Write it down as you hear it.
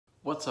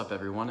What's up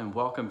everyone, and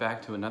welcome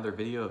back to another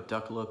video of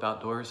Duckalope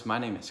Outdoors. My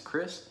name is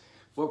Chris.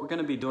 What we're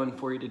going to be doing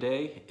for you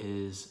today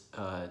is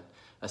a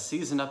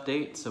season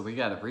update. So we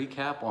got a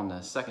recap on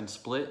the second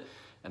split,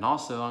 and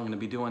also I'm going to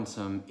be doing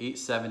some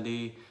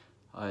 870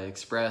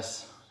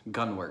 Express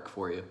gun work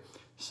for you.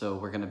 So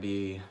we're going to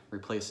be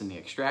replacing the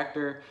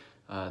extractor,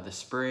 the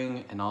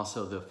spring, and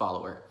also the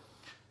follower.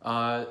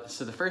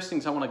 So the first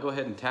things I want to go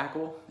ahead and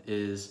tackle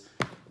is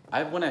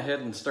I went ahead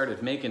and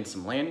started making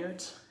some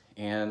lanyards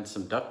and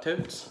some duck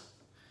totes.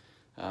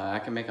 I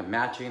can make them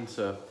matching,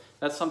 so if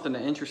that's something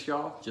that interests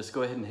y'all, just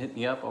go ahead and hit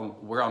me up.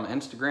 We're on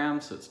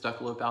Instagram, so it's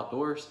Duckalope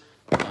Outdoors.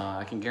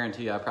 I can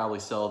guarantee you I probably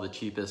sell the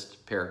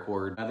cheapest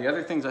paracord. The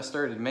other things I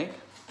started to make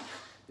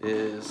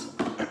is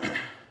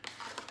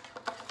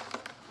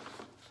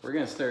we're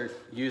gonna start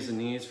using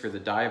these for the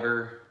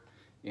diver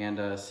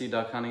and sea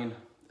duck hunting,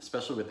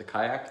 especially with the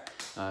kayak.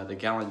 The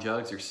gallon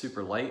jugs are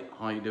super light.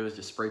 All you do is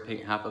just spray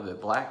paint half of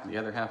it black, the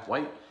other half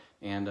white,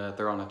 and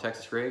throw on a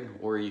Texas rig,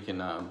 or you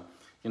can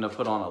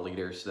put on a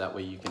leader so that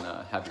way you can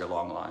have your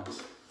long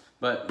lines.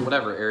 But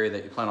whatever area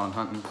that you plan on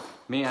hunting,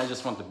 me, I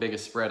just want the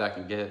biggest spread I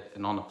can get,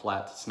 and on the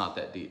flats, it's not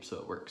that deep, so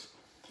it works.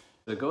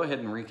 So go ahead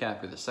and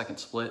recap for the second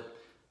split.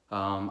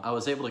 I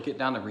was able to get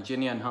down to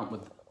Virginia and hunt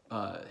with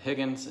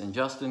Higgins and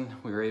Justin.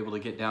 We were able to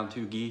get down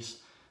 2 geese.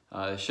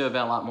 It should have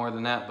been a lot more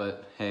than that,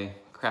 but hey,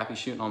 crappy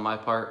shooting on my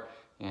part,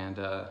 and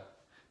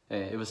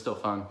hey, it was still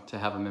fun to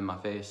have them in my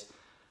face.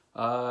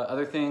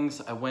 Other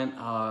things, I went,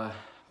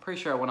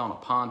 pretty sure I went on a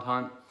pond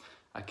hunt.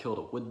 I killed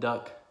a wood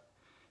duck,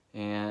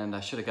 and I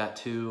should have got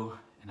 2,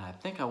 and I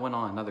think I went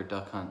on another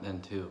duck hunt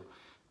then too.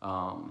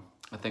 I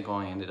think I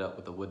only ended up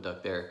with the wood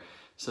duck there.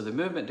 So the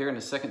movement during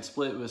the second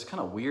split was kind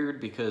of weird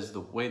because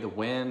the way the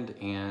wind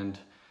and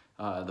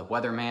the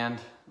weatherman,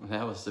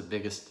 that was the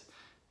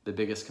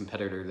biggest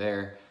competitor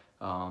there.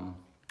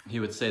 He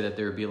would say that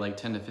there would be like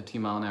 10 to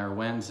 15 mile an hour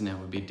winds, and it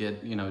would be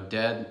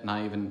dead,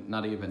 not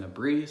even a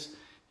breeze.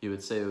 He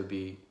would say it would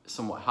be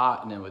somewhat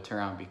hot, and then it would turn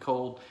around and be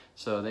cold.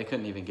 So they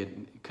couldn't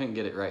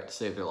get it right to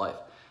save their life.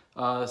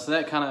 So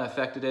that kind of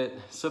affected it.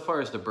 So far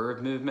as the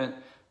bird movement,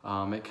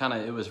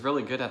 it was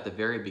really good at the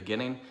very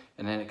beginning,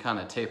 and then it kind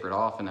of tapered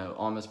off, and it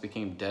almost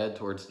became dead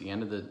towards the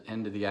end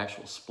of the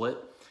actual split.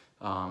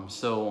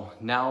 So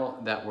now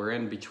that we're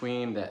in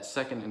between that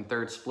second and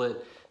third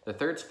split, the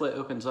third split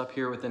opens up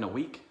here within a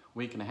week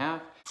and a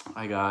half.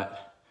 I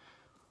got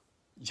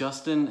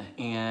Justin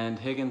and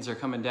Higgins are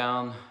coming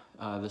down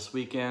this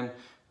weekend.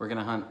 We're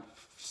gonna hunt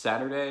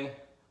Saturday,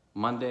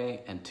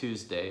 Monday, and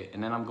Tuesday,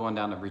 and then I'm going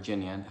down to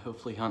Virginia and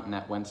hopefully hunting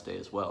that Wednesday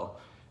as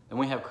well. Then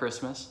we have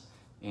Christmas,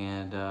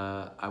 and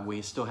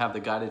we still have the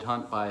guided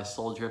hunt by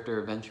Soul Drifter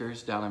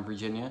Adventures down in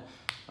Virginia.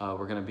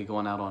 We're gonna be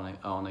going out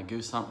on a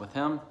goose hunt with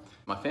him.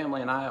 My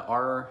family and I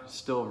are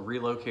still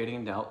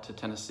relocating out to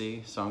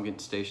Tennessee, so I'm getting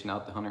stationed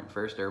out the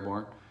 101st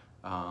Airborne.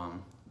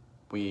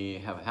 We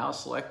have a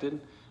house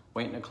selected,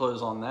 waiting to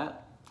close on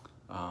that.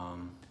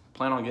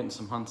 Plan on getting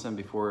some hunts in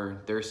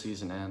before their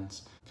season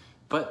ends.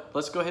 But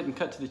let's go ahead and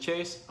cut to the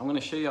chase. I'm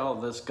gonna show you all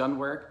this gun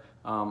work.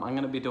 I'm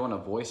gonna be doing a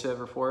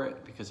voiceover for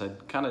it because I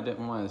kind of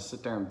didn't want to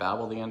sit there and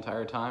babble the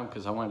entire time,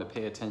 because I wanted to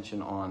pay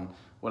attention on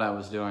what I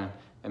was doing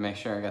and make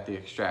sure I got the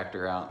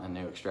extractor out and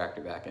the new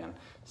extractor back in.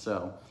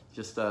 So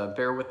just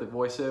bear with the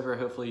voiceover.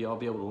 Hopefully y'all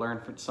be able to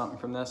learn something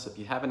from this. If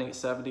you have an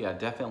 870, I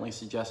definitely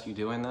suggest you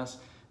doing this,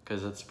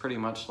 because it's pretty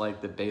much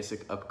like the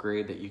basic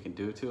upgrade that you can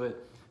do to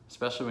it,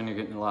 especially when you're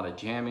getting a lot of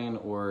jamming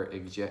or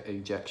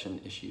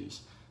ejection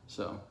issues.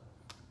 So,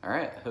 all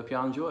right, hope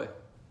y'all enjoy.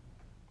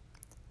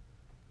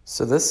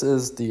 So this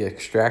is the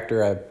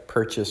extractor I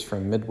purchased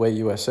from Midway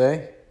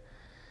USA.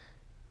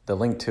 The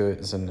link to it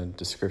is in the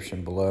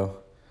description below.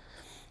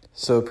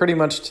 So pretty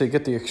much to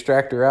get the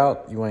extractor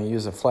out, you want to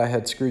use a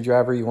flathead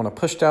screwdriver. You want to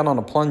push down on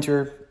a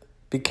plunger.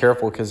 Be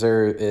careful because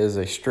there is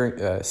a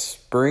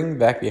spring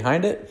back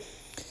behind it.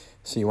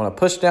 So you want to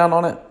push down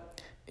on it,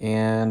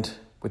 and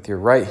with your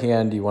right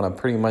hand, you want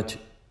to pretty much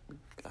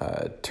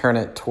turn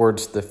it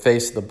towards the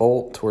face of the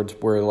bolt, towards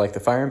where like the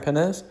firing pin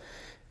is.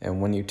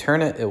 And when you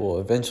turn it, it will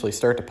eventually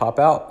start to pop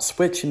out.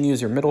 Switch and use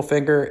your middle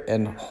finger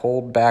and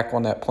hold back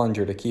on that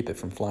plunger to keep it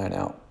from flying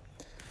out.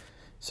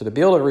 So to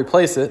be able to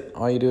replace it,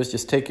 all you do is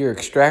just take your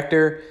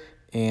extractor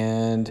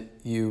and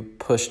you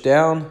push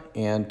down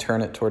and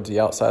turn it towards the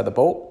outside of the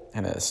bolt,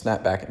 and it'll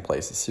snap back in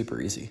place. It's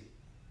super easy.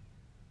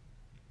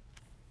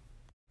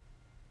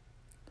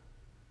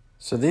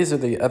 So these are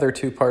the other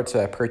 2 parts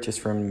that I purchased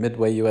from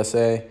Midway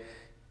USA.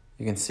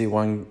 You can see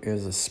one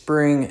is a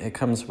spring, it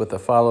comes with a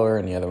follower,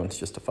 and the other one's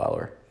just a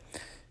follower.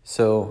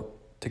 So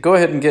to go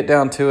ahead and get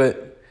down to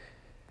it,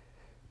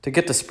 to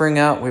get the spring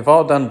out, we've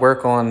all done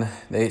work on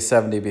the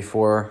 870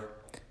 before.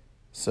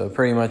 So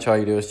pretty much all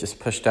you do is just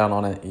push down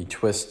on it, you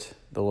twist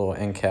the little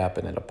end cap,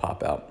 and it'll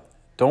pop out.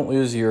 Don't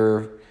lose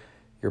your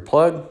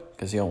plug,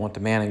 because you don't want the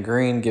man in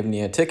green giving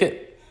you a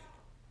ticket.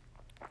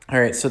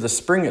 All right, so the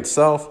spring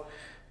itself,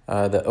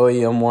 the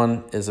OEM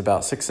one is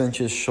about 6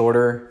 inches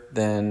shorter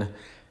than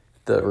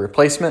the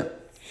replacement.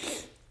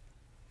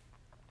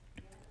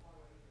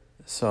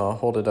 So I'll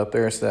hold it up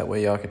there so that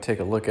way y'all can take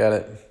a look at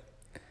it.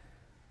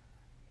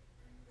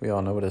 We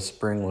all know what a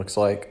spring looks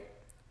like.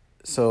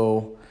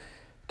 So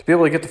to be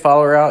able to get the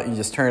follower out, you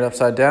just turn it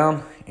upside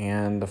down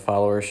and the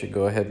follower should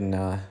go ahead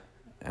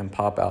and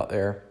pop out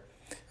there.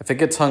 If it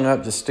gets hung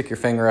up, just stick your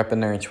finger up in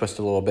there and twist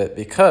a little bit,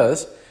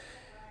 because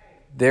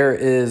there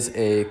is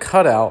a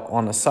cutout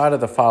on the side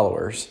of the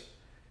followers.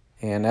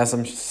 And as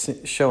I'm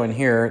showing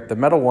here, the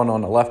metal one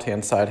on the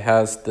left-hand side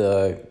has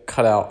the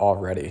cutout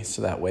already,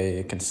 so that way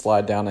it can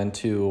slide down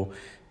into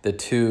the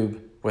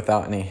tube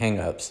without any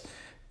hang-ups.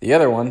 The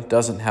other one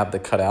doesn't have the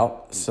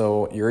cutout,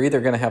 so you're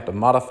either going to have to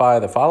modify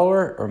the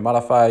follower or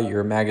modify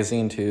your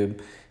magazine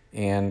tube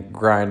and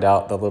grind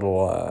out the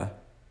little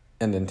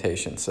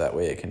indentation so that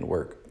way it can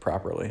work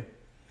properly.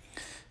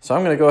 So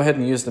I'm going to go ahead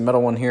and use the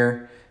metal one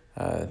here.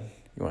 You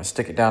want to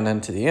stick it down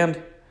into the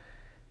end,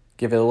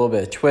 give it a little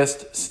bit of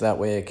twist so that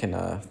way it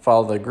can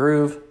follow the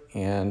groove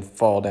and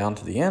fall down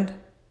to the end.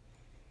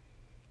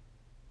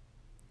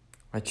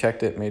 I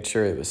checked it, made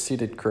sure it was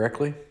seated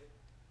correctly.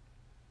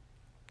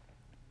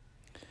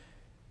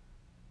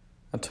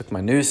 I took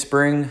my new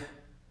spring,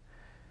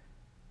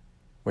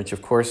 which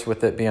of course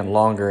with it being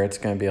longer, it's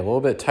going to be a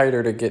little bit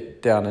tighter to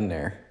get down in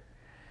there.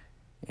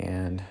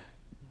 And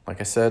like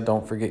I said,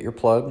 don't forget your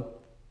plug.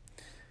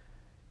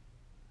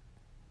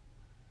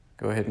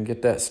 Go ahead and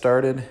get that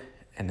started,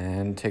 and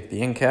then take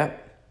the end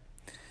cap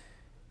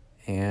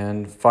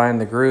and find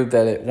the groove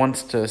that it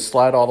wants to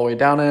slide all the way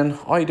down in.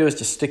 All you do is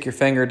just stick your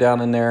finger down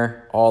in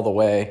there all the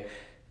way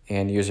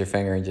and use your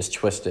finger and just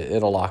twist it.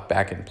 It'll lock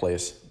back in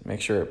place. Make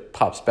sure it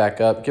pops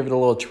back up, give it a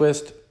little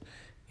twist,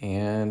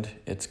 and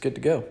it's good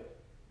to go.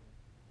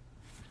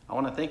 I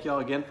want to thank you all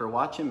again for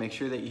watching. Make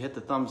sure that you hit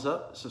the thumbs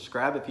up,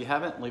 subscribe if you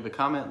haven't, leave a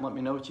comment and let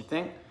me know what you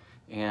think.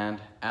 And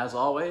as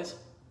always,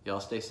 y'all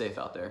stay safe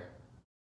out there.